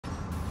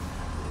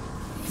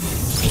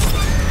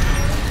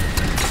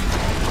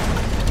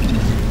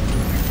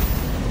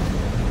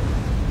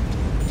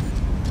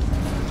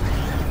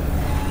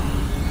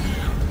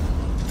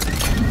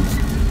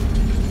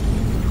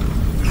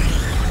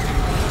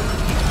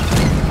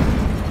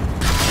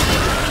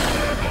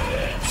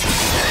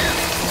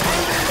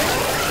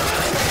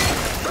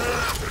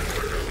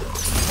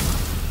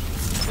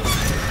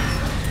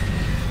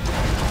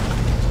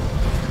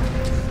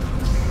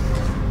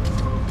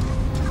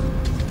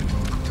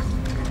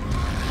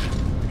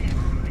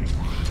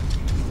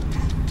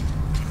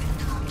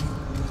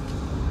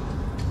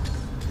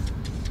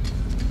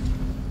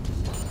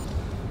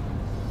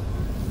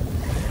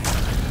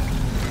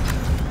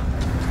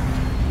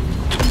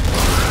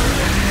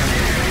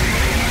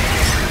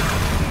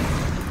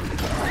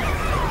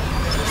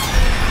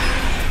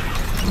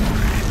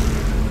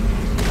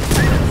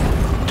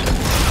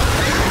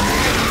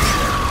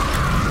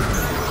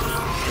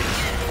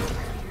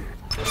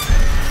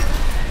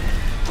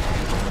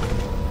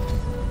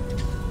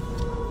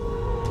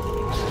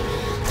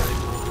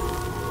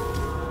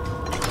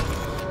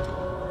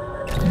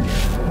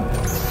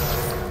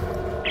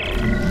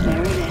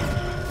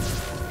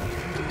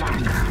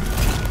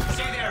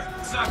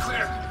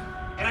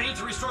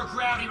to restore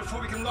gravity before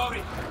we can load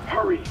it.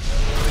 Hurry!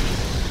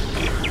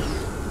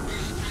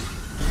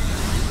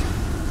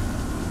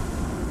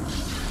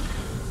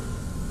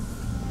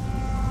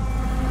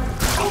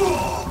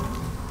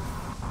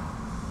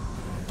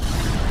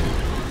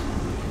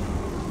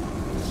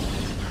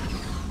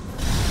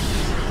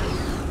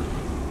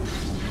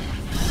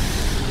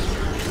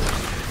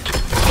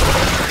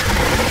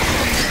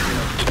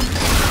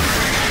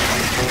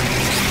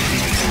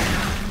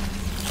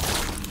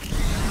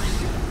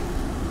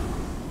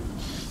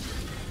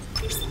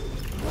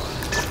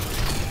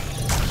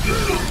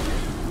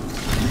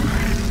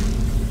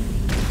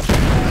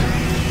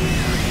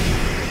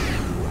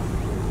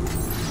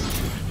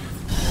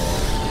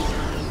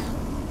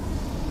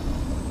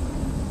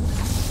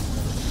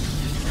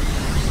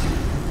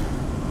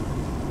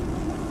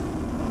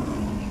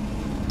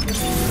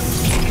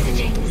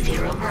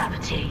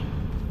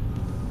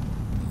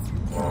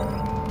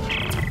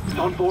 He's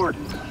on board.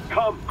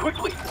 Come,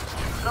 quickly!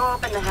 Throw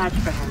open the hatch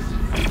for him.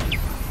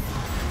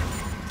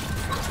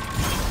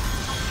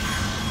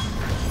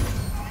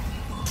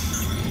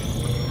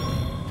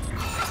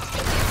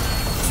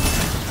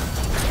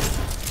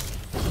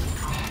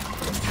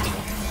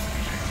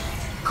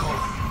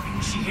 Cole,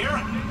 is she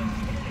here?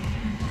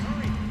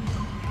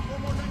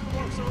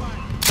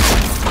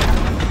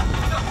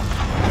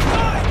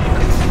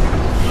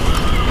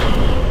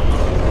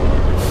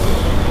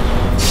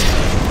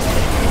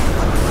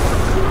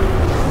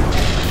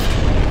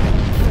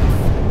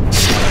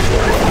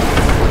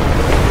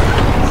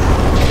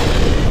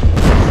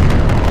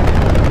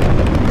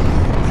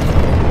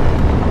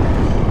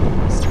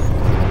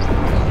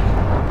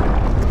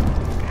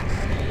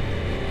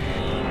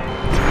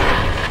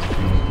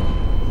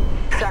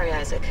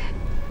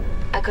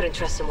 I couldn't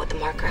trust him with the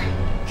marker.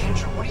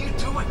 Kendra, what are you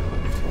doing?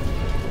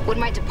 What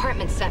my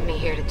department sent me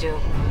here to do.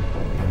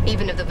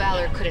 Even if the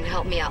Valor couldn't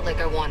help me out like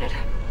I wanted.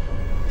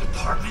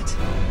 Department?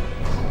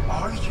 Who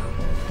are you?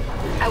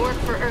 I work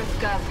for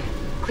EarthGov,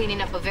 cleaning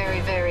up a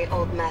very, very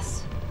old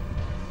mess.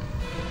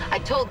 I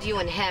told you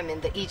and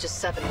Hammond that Aegis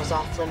 7 was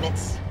off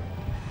limits.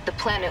 The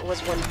planet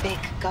was one big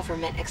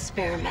government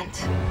experiment.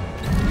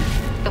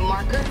 The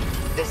marker,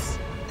 this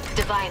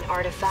divine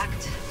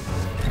artifact,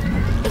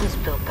 it was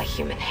built by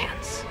human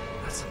hands.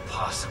 That's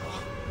impossible.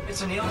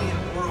 It's an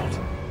alien world.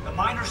 The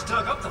miners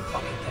dug up the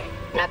fucking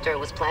thing. After it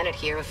was planted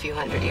here a few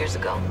hundred years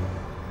ago.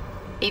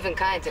 Even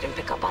Kind didn't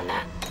pick up on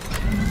that.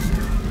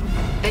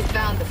 They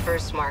found the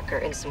first marker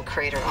in some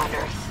crater on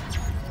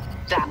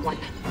Earth. That one.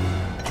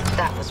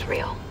 That was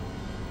real.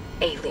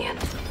 Alien.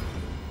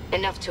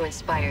 Enough to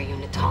inspire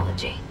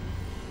unitology.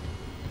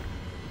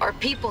 Our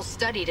people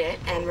studied it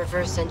and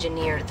reverse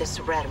engineered this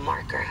red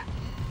marker.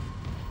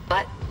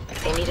 But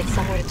they needed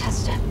somewhere to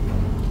test it.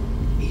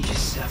 Aegis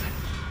 7.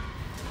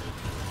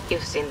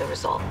 You've seen the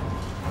result.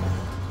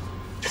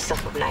 The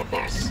stuff of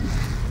nightmares.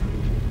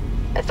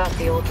 I thought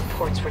the old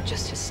reports were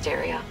just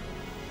hysteria.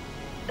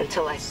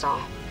 Until I saw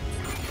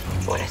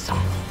what I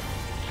saw.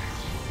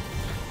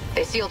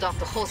 They sealed off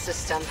the whole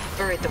system,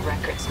 buried the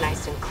records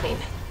nice and clean.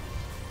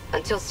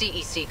 Until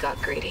CEC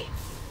got greedy.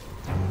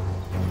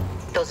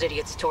 Those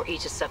idiots tore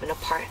Aegis 7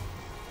 apart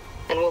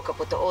and woke up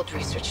with the old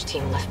research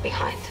team left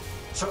behind.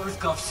 So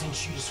EarthGov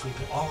sent you to sweep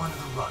it all under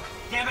the rug.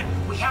 Damn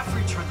it, we have to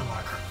return the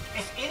marker.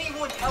 If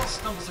anyone else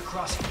stumbles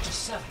across Aegis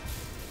 7...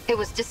 It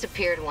was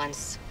disappeared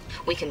once.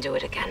 We can do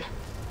it again.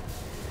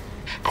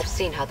 I've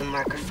seen how the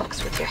marker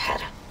fucks with your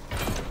head.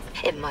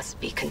 It must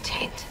be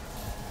contained.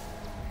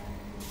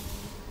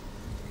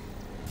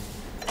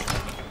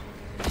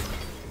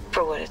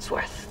 For what it's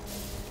worth,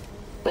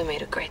 we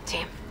made a great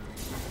team.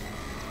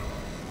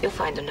 You'll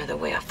find another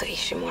way off the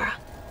Ishimura.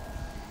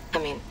 I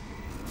mean,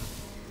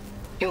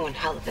 you're one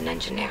hell of an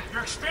engineer.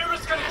 Your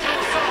experiment's gonna kill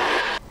us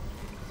all!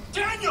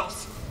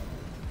 Daniels!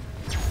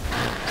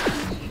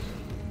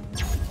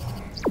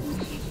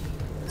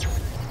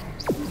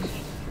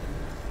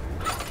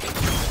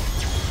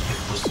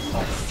 It was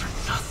all for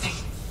nothing.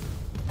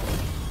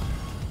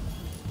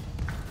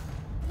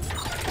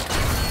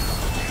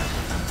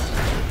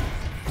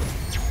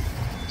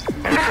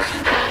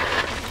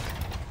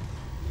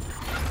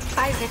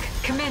 Isaac,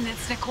 come in,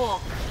 it's Nicole.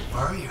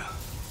 Where are you?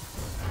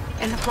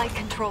 In the flight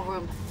control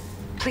room.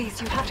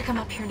 Please, you have to come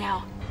up here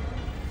now.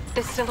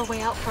 There's still a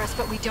way out for us,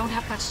 but we don't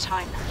have much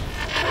time.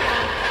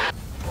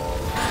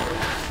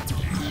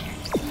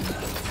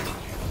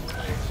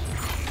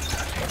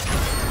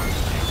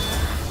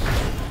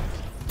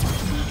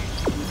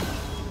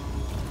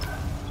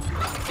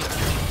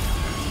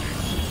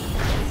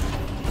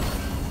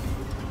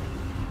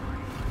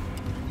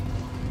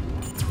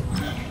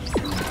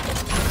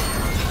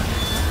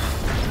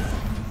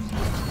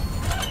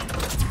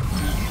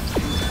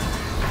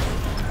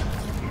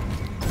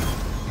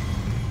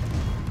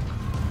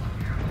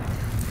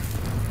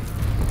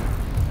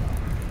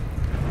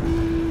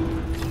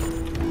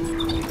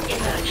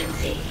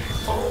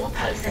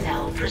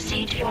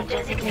 Proceed to your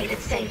designated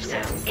safe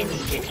zone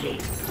immediately.